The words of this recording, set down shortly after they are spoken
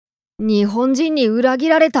日本人に裏切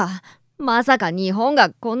られた。まさか日本が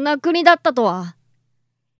こんな国だったとは。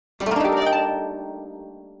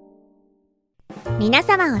皆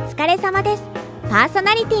様お疲れ様です。パーソ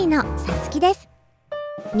ナリティのさつきです。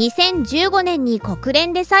2015年に国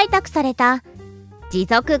連で採択された持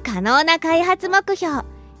続可能な開発目標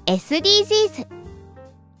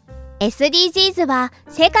SDGs。SDGs は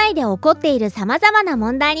世界で起こっている様々な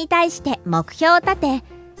問題に対して目標を立て、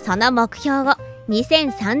その目標を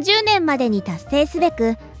2030年までに達成すべ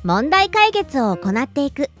く問題解決を行って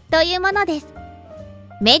いくというものです。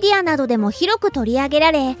メディアなどでも広く取り上げ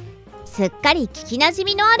られ、すっかり聞きなじ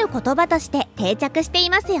みのある言葉として定着してい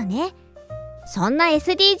ますよね。そんな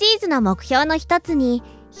SDGs の目標の一つに、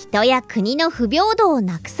人や国の不平等を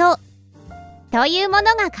なくそうというも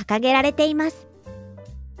のが掲げられています。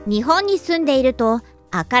日本に住んでいると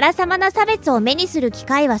あからさまな差別を目にする機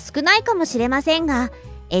会は少ないかもしれませんが、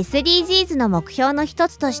 SDGs の目標の一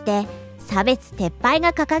つとして差別撤廃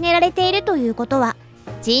が掲げられているということは、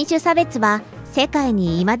人種差別は世界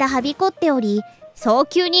に未だはびこっており、早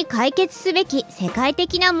急に解決すべき世界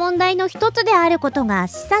的な問題の一つであることが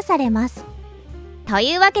示唆されます。と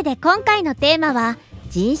いうわけで今回のテーマは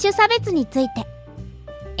人種差別について。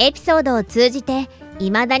エピソードを通じて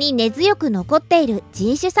未だに根強く残っている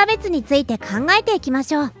人種差別について考えていきま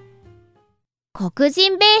しょう。黒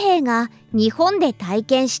人米兵が日本で体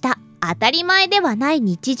験した当たり前ではない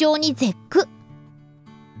日常に絶句。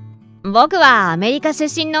僕はアメリカ出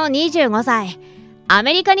身の25歳。ア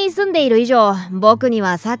メリカに住んでいる以上、僕に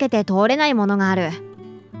は避けて通れないものがある。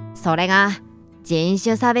それが人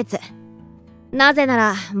種差別。なぜな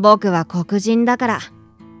ら僕は黒人だから。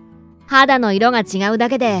肌の色が違うだ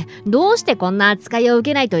けでどうしてこんな扱いを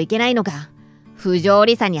受けないといけないのか。不条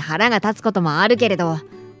理さに腹が立つこともあるけれど、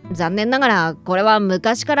残念ながらこれは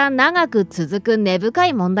昔から長く続く根深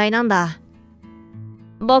い問題なんだ。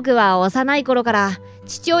僕は幼い頃から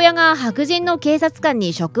父親が白人の警察官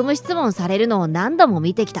に職務質問されるのを何度も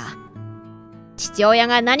見てきた。父親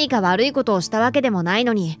が何か悪いことをしたわけでもない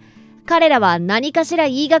のに、彼らは何かしら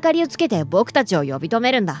言いがかりをつけて僕たちを呼び止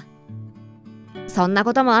めるんだ。そんな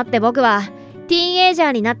こともあって僕はティーンエイジャ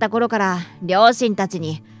ーになった頃から両親たち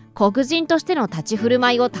に黒人としての立ち振る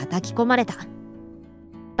舞いを叩き込まれた。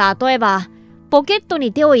例えばポケット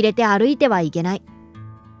に手を入れて歩いてはいけない。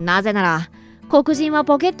なぜなら黒人は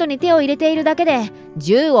ポケットに手を入れているだけで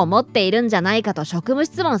銃を持っているんじゃないかと職務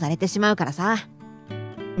質問されてしまうからさ。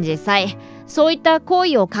実際そういった行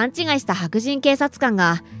為を勘違いした白人警察官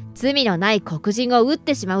が罪のない黒人を撃っ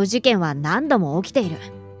てしまう事件は何度も起きている。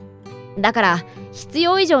だから必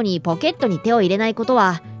要以上にポケットに手を入れないこと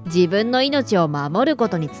は自分の命を守るこ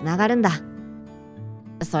とにつながるんだ。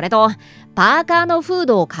それとパーカーのフー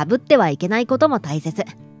ドをかぶってはいけないことも大切。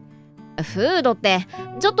フードって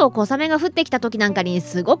ちょっと小雨が降ってきた時なんかに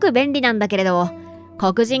すごく便利なんだけれど、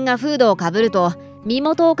黒人がフードをかぶると身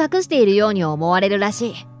元を隠しているように思われるらし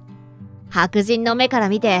い。白人の目から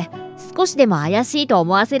見て少しでも怪しいと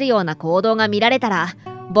思わせるような行動が見られたら、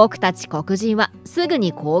僕たち黒人はすぐ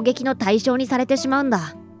に攻撃の対象にされてしまうん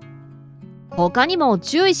だ。他にも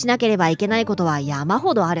注意しなければいけないことは山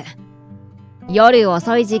ほどある。夜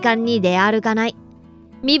遅い時間に出歩かない。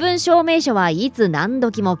身分証明書はいつ何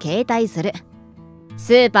時も携帯する。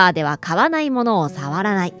スーパーでは買わないものを触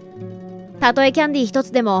らない。たとえキャンディー一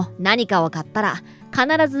つでも何かを買ったら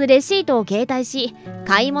必ずレシートを携帯し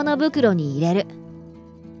買い物袋に入れる。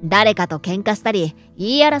誰かと喧嘩したり言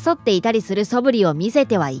い争っていたりする素振りを見せ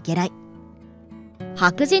てはいけない。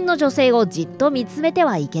白人の女性をじっと見つめて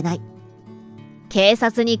はいけない。警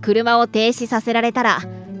察に車を停止させられたら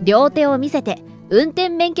両手を見せて運転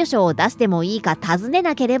免許証を出してもいいか尋ね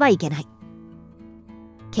なければいけない。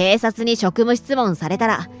警察に職務質問された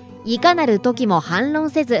らいかなる時も反論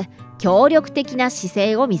せず協力的な姿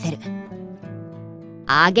勢を見せる。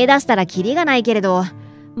上げ出したらキリがないけれど、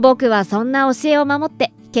僕はそんな教えを守っ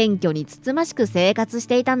て謙虚につつましく生活し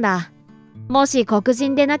ていたんだ。もし黒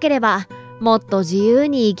人でなければもっと自由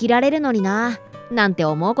に生きられるのにな、なんて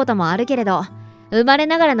思うこともあるけれど、生まれ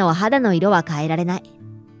ながらの肌の色は変えられない。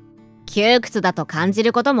窮屈だと感じ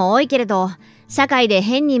ることも多いけれど、社会で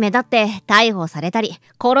変に目立って逮捕されたり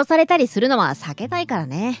殺されたりするのは避けたいから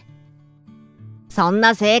ね。そん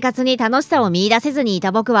な生活に楽しさを見出せずにい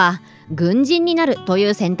た僕は軍人になるとい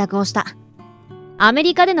う選択をした。アメ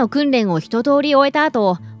リカでの訓練を一通り終えた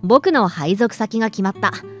後、僕の配属先が決まっ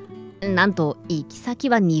た。なんと行き先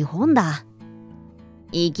は日本だ。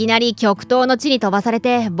いきなり極東の地に飛ばされ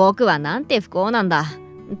て僕はなんて不幸なんだ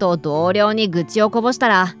と同僚に愚痴をこぼした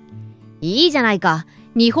ら、いいじゃないか、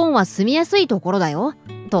日本は住みやすいところだよ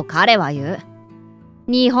と彼は言う。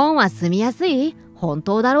日本は住みやすい？本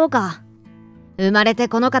当だろうか。生まれて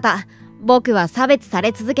この方、僕は差別さ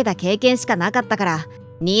れ続けた経験しかなかったから、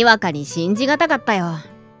にわかに信じがたかったよ。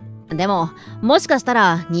でも、もしかした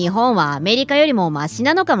ら日本はアメリカよりもマシ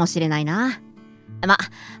なのかもしれないな。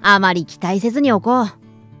あまり期待せずにおこう。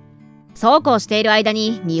そうこうしている間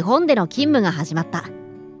に日本での勤務が始まった。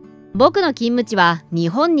僕の勤務地は日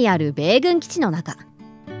本にある米軍基地の中。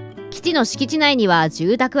基地の敷地内には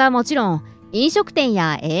住宅はもちろん、飲食店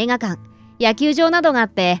や映画館、野球場などがあっ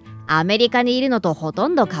て、アメリカにいるのとほと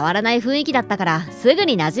んど変わらない雰囲気だったからすぐ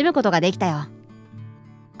に馴染むことができたよ。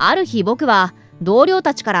ある日僕は同僚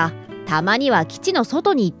たちからたまには基地の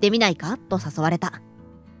外に行ってみないかと誘われた。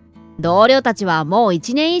同僚たちはもう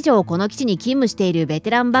1年以上この基地に勤務しているベテ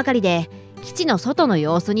ランばかりで、基地の外の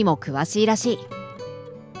様子にも詳しいらしい。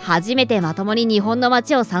初めてまともに日本の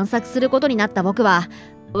街を散策することになった僕は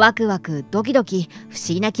ワクワクドキドキ不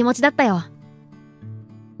思議な気持ちだったよ。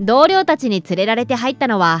同僚たちに連れられて入った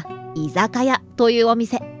のは居酒屋というお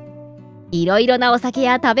店。いろいろなお酒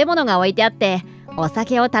や食べ物が置いてあって、お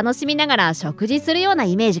酒を楽しみながら食事するような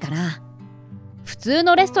イメージかな。普通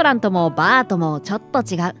のレストランともバーともちょっと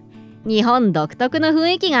違う日本独特の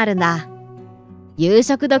雰囲気があるんだ。夕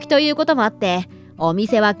食時ということもあってお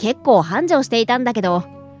店は結構繁盛していたんだけど、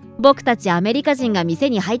僕たちアメリカ人が店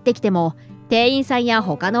に入ってきても店員さんや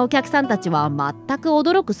他のお客さんたちは全く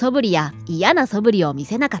驚く素振りや嫌な素振りを見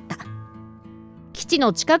せなかった。基地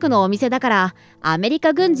の近くのお店だからアメリ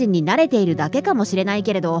カ軍人に慣れているだけかもしれない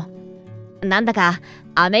けれど、なんだか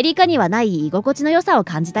アメリカにはない居心地の良さを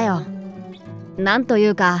感じたよ。なんとい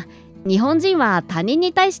うか日本人は他人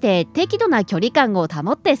に対して適度な距離感を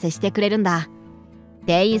保って接してくれるんだ。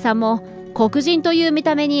店員さんも黒人という見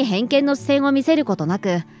た目に偏見の視線を見せることな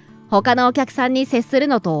く、他のお客さんに接する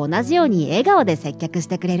のと同じように笑顔で接客し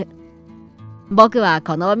てくれる。僕は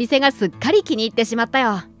このお店がすっかり気に入ってしまった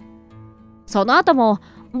よ。その後も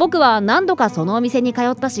僕は何度かそのお店に通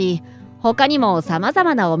ったし、他にも様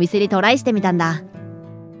々なお店にトライしてみたんだ。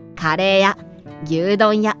カレー屋、牛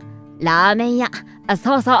丼屋、ラーメン屋、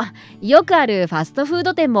そうそう、よくあるファストフー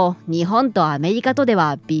ド店も日本とアメリカとで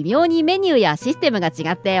は微妙にメニューやシステムが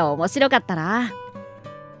違って面白かったな。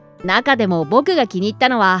中でも僕が気に入った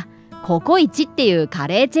のはココイチっていうカ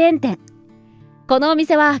レーチェーン店。このお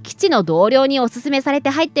店は基地の同僚におすすめされて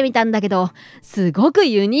入ってみたんだけど、すごく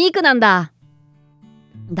ユニークなんだ。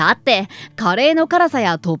だってカレーの辛さ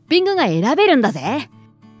やトッピングが選べるんだぜ。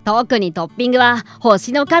特にトッピングは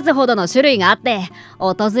星の数ほどの種類があって、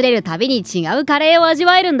訪れるたびに違うカレーを味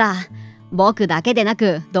わえるんだ。僕だけでな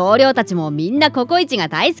く同僚たちもみんなココイチが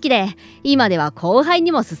大好きで、今では後輩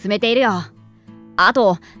にも勧めているよ。あ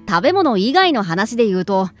と食べ物以外の話で言う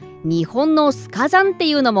と、日本のスカジャンって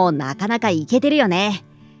いうのもなかなかイケてるよね。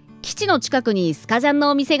基地の近くにスカジャン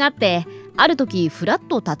のお店があって、ある時フラッ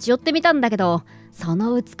と立ち寄ってみたんだけど、そ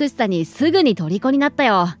の美しさにすぐに虜になった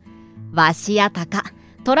よ。ワシやタカ、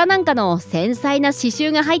トラなんかの繊細な刺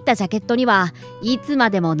繍が入ったジャケットにはいつ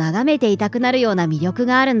までも眺めていたくなるような魅力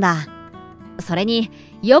があるんだ。それに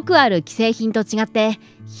よくある既製品と違って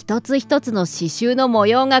一つ一つの刺繍の模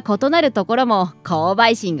様が異なるところも購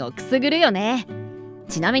買心をくすぐるよね。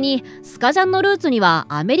ちなみにスカジャンのルーツには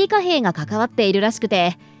アメリカ兵が関わっているらしく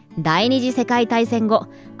て、第二次世界大戦後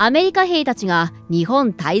アメリカ兵たちが日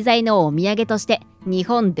本滞在のお土産として日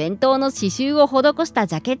本伝統の刺繍を施した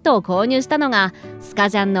ジャケットを購入したのがスカ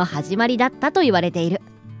ジャンの始まりだったと言われている。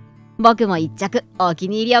僕も一着お気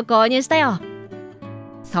に入りを購入したよ。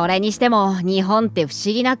それにしても日本って不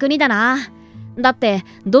思議な国だな。だって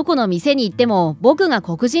どこの店に行っても僕が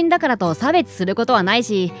黒人だからと差別することはない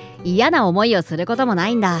し、嫌な思いをすることもな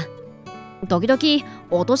いんだ。時々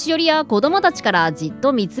お年寄りや子供たちからじっ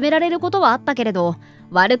と見つめられることはあったけれど、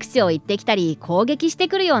悪口を言ってきたり攻撃して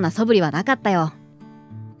くるような素振りはなかったよ。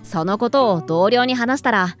そのことを同僚に話し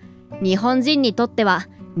たら、日本人にとっては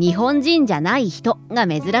日本人じゃない人が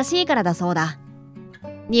珍しいからだそうだ。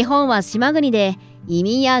日本は島国で移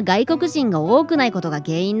民や外国人が多くないことが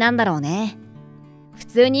原因なんだろうね。普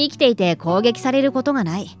通に生きていて攻撃されることが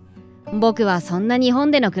ない。僕はそんな日本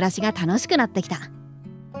での暮らしが楽しくなってきた。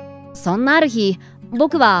そんなある日、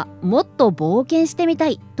僕はもっと冒険してみた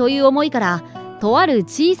いという思いから、とある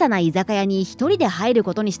小さな居酒屋に一人で入る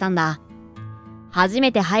ことにしたんだ。初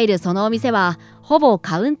めて入るそのお店はほぼ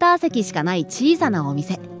カウンター席しかない小さなお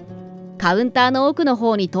店。カウンターの奥の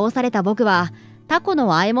方に通された僕はタコの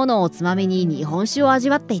和え物をつまみに日本酒を味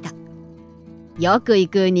わっていた。よく行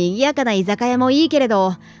く賑やかな居酒屋もいいけれ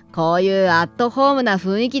ど、こういうアットホームな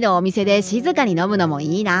雰囲気のお店で静かに飲むのも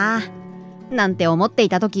いいななんて思ってい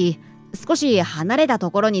た時、少し離れた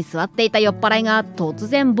ところに座っていた酔っ払いが突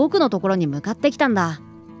然僕のところに向かってきたんだ。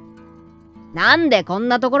なんでこん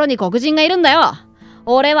なところに黒人がいるんだよ。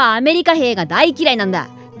俺はアメリカ兵が大嫌いなんだ。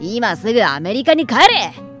今すぐアメリカに帰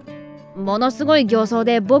れ。ものすごい形相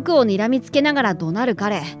で僕を睨みつけながら怒鳴る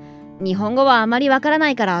彼。日本語はあまりわからな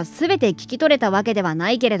いから全て聞き取れたわけではな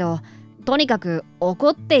いけれど、とにかく怒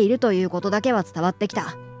っているということだけは伝わってき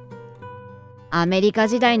た。アメリカ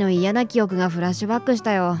時代の嫌な記憶がフラッシュバックし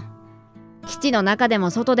たよ。基地の中でも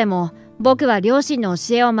外でも僕は両親の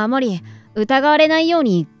教えを守り、疑われないよう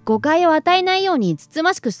に誤解を与えないようにつつ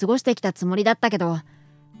ましく過ごしてきたつもりだったけど、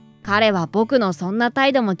彼は僕のそんな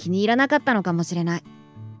態度も気に入らなかったのかもしれない。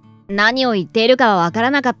何を言っているかはわか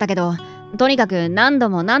らなかったけど、とにかく何度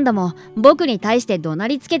も僕に対して怒鳴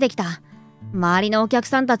りつけてきた。周りのお客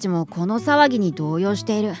さんたちもこの騒ぎに動揺し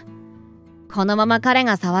ている。このまま彼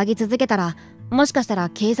が騒ぎ続けたら、もしかしたら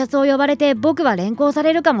警察を呼ばれて僕は連行さ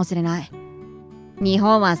れるかもしれない。日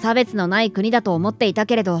本は差別のない国だと思っていた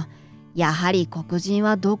けれど、やはり黒人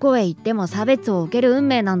はどこへ行っても差別を受ける運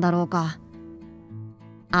命なんだろうか。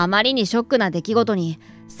あまりにショックな出来事に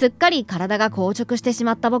すっかり体が硬直してし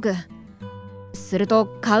まった僕。すると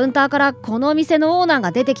カウンターからこのお店のオーナー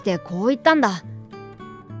が出てきてこう言ったんだ。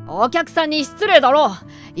お客さんに失礼だろ。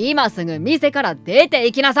今すぐ店から出て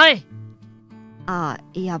行きなさい。あ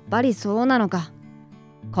あ、やっぱりそうなのか。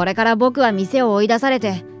これから僕は店を追い出され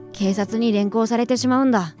て警察に連行されてしまう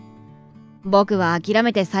んだ。僕は諦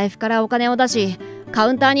めて財布からお金を出し、カ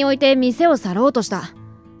ウンターに置いて店を去ろうとした。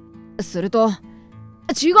すると、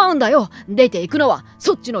違うんだよ。出て行くのは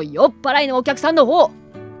そっちの酔っ払いのお客さんの方。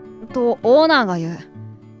とオーナーが言う。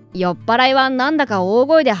酔っ払いはなんだか大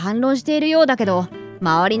声で反論しているようだけど、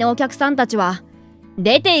周りのお客さんたちは、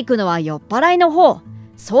出て行くのは酔っ払いの方。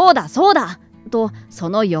そうだそうだとそ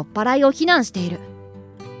の酔っ払いを非難している。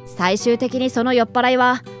最終的にその酔っ払い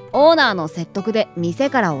はオーナーの説得で店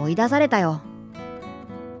から追い出されたよ。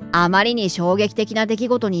あまりに衝撃的な出来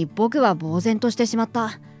事に僕は呆然としてしまっ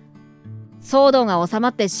た。騒動が収ま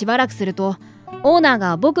ってしばらくすると、オーナー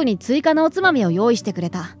が僕に追加のおつまみを用意してくれ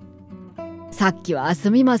た。さっきはす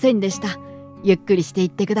みませんでした。ゆっくりしていっ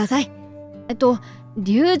てください。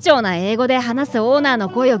流暢な英語で話すオーナーの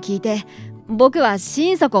声を聞いて、僕は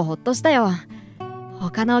心底ほっとしたよ。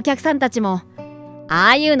他のお客さんたちも、あ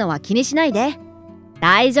あいうのは気にしないで。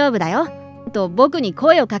大丈夫だよ。と僕に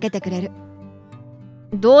声をかけてくれる。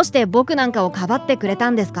どうして僕なんかをかばってくれた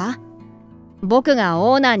んですか？僕が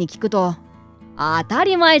オーナーに聞くと、当た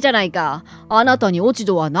り前じゃないか。あなたに落ち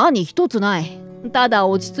度は何一つない。ただ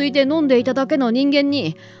落ち着いて飲んでいただけの人間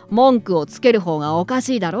に文句をつける方がおか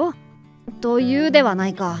しいだろというではな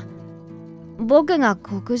いか。僕が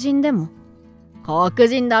黒人でも？黒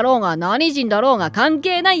人だろうが何人だろうが関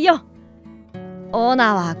係ないよ。オー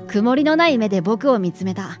ナーは曇りのない目で僕を見つ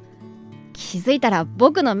めた。気づいたら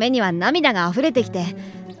僕の目には涙が溢れてきて、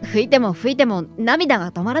拭いても拭いても涙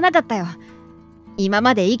が止まらなかったよ。今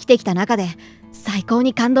まで生きてきた中で最高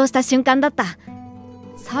に感動した瞬間だった。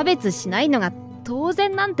差別しないのが当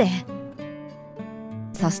然なんて。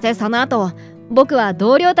そしてその後、僕は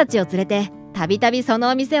同僚たちを連れてたびたびその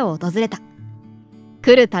お店を訪れた。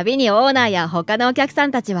来るたびにオーナーや他のお客さ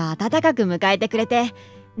んたちは温かく迎えてくれて、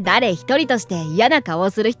誰一人として嫌な顔を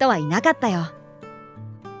する人はいなかったよ。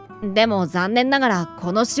でも残念ながら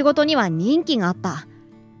この仕事には人気があった。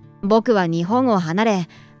僕は日本を離れ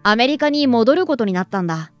アメリカに戻ることになったん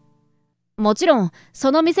だ。もちろん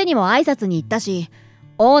その店にも挨拶に行ったし、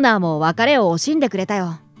オーナーも別れを惜しんでくれた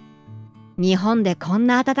よ。日本でこん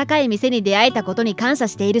な温かい店に出会えたことに感謝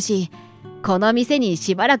しているし、この店に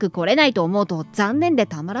しばらく来れないと思うと残念で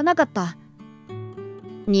たまらなかった。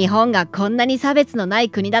日本がこんなに差別のない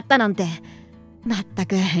国だったなんて、まった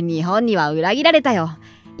く日本には裏切られたよ。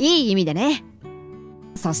いい意味でね。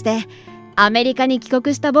そしてアメリカに帰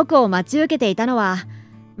国した僕を待ち受けていたのは、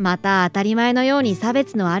また当たり前のように差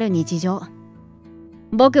別のある日常。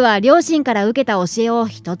僕は両親から受けた教えを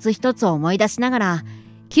一つ一つ思い出しながら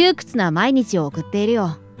窮屈な毎日を送っている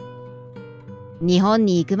よ。日本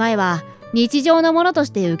に行く前は日常のものとし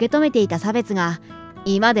て受け止めていた差別が、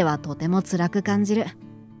今ではとても辛く感じる。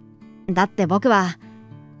だって僕は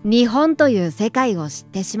日本という世界を知っ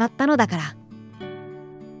てしまったのだから。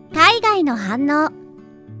海外の反応。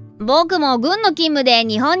僕も軍の勤務で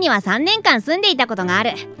日本には3年間住んでいたことがあ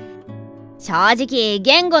る。正直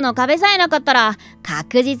言語の壁さえなかったら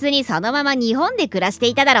確実にそのまま日本で暮らして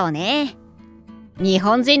いただろうね。日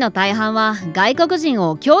本人の大半は外国人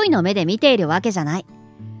を脅威の目で見ているわけじゃない。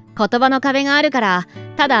言葉の壁があるから、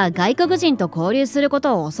ただ外国人と交流するこ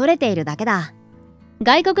とを恐れているだけだ。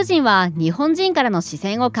外国人は日本人からの視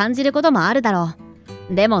線を感じることもあるだろ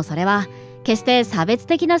う。でもそれは決して差別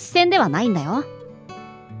的な視線ではないんだよ。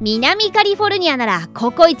南カリフォルニアなら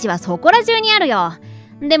ココイチはそこら中にあるよ。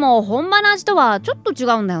でも本場の味とはちょっと違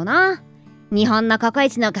うんだよな。日本のココイ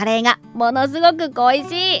チのカレーがものすごく恋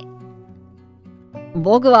しい。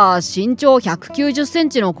僕は身長190セン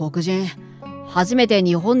チの黒人。初めて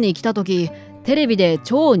日本に来た時、テレビで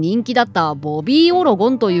超人気だったボビー・オロゴ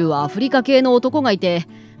ンというアフリカ系の男がいて、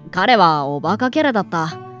彼はおバカキャラだっ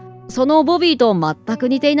た。そのボビーと全く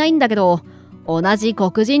似ていないんだけど、同じ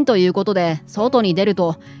黒人ということで外に出る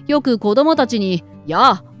とよく子供たちに「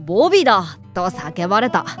やあボビーだ!」と叫ばれ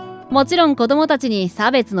た。もちろん子供たちに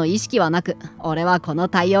差別の意識はなく、俺はこの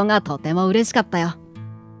対応がとても嬉しかったよ。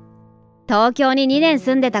東京に2年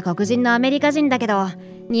住んでた黒人のアメリカ人だけど、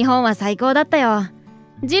日本は最高だったよ。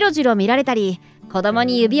じろじろ見られたり、子供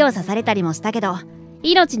に指を刺されたりもしたけど、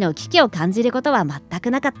命の危機を感じることは全く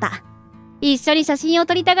なかった。一緒に写真を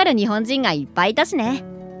撮りたがる日本人がいっぱいいたしね。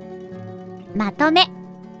まとめ。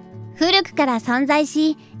古くから存在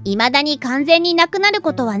し、未だに完全になくなる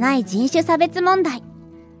ことはない人種差別問題。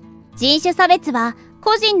人種差別は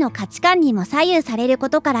個人の価値観にも左右されるこ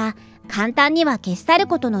とから、簡単には消し去る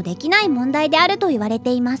ことのできない問題であると言われ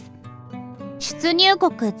ています。出入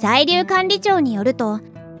国在留管理庁によると、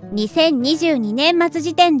2022年末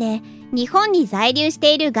時点で日本に在留し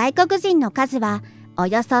ている外国人の数はお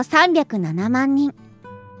よそ307万人。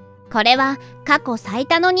これは過去最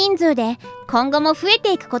多の人数で、今後も増え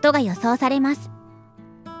ていくことが予想されます。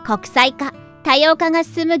国際化、多様化が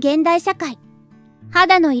進む現代社会。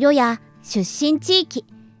肌の色や出身地域、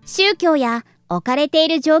宗教や置かれてい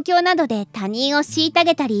る状況などで他人を虐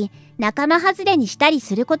げたり、仲間外れにしたり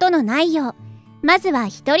することのないよう、まずは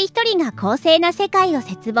一人一人が公正な世界を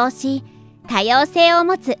切望し、多様性を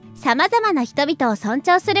持つ様々な人々を尊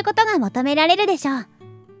重することが求められるでしょう。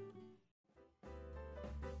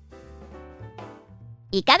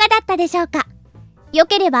いかがだったでしょうか。よ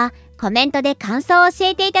ければコメントで感想を教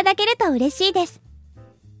えていただけると嬉しいです。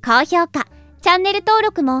高評価、チャンネル登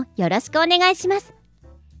録もよろしくお願いします。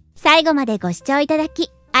最後までご視聴いただ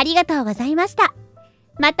きありがとうございました。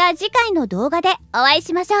また次回の動画でお会い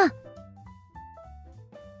しましょう。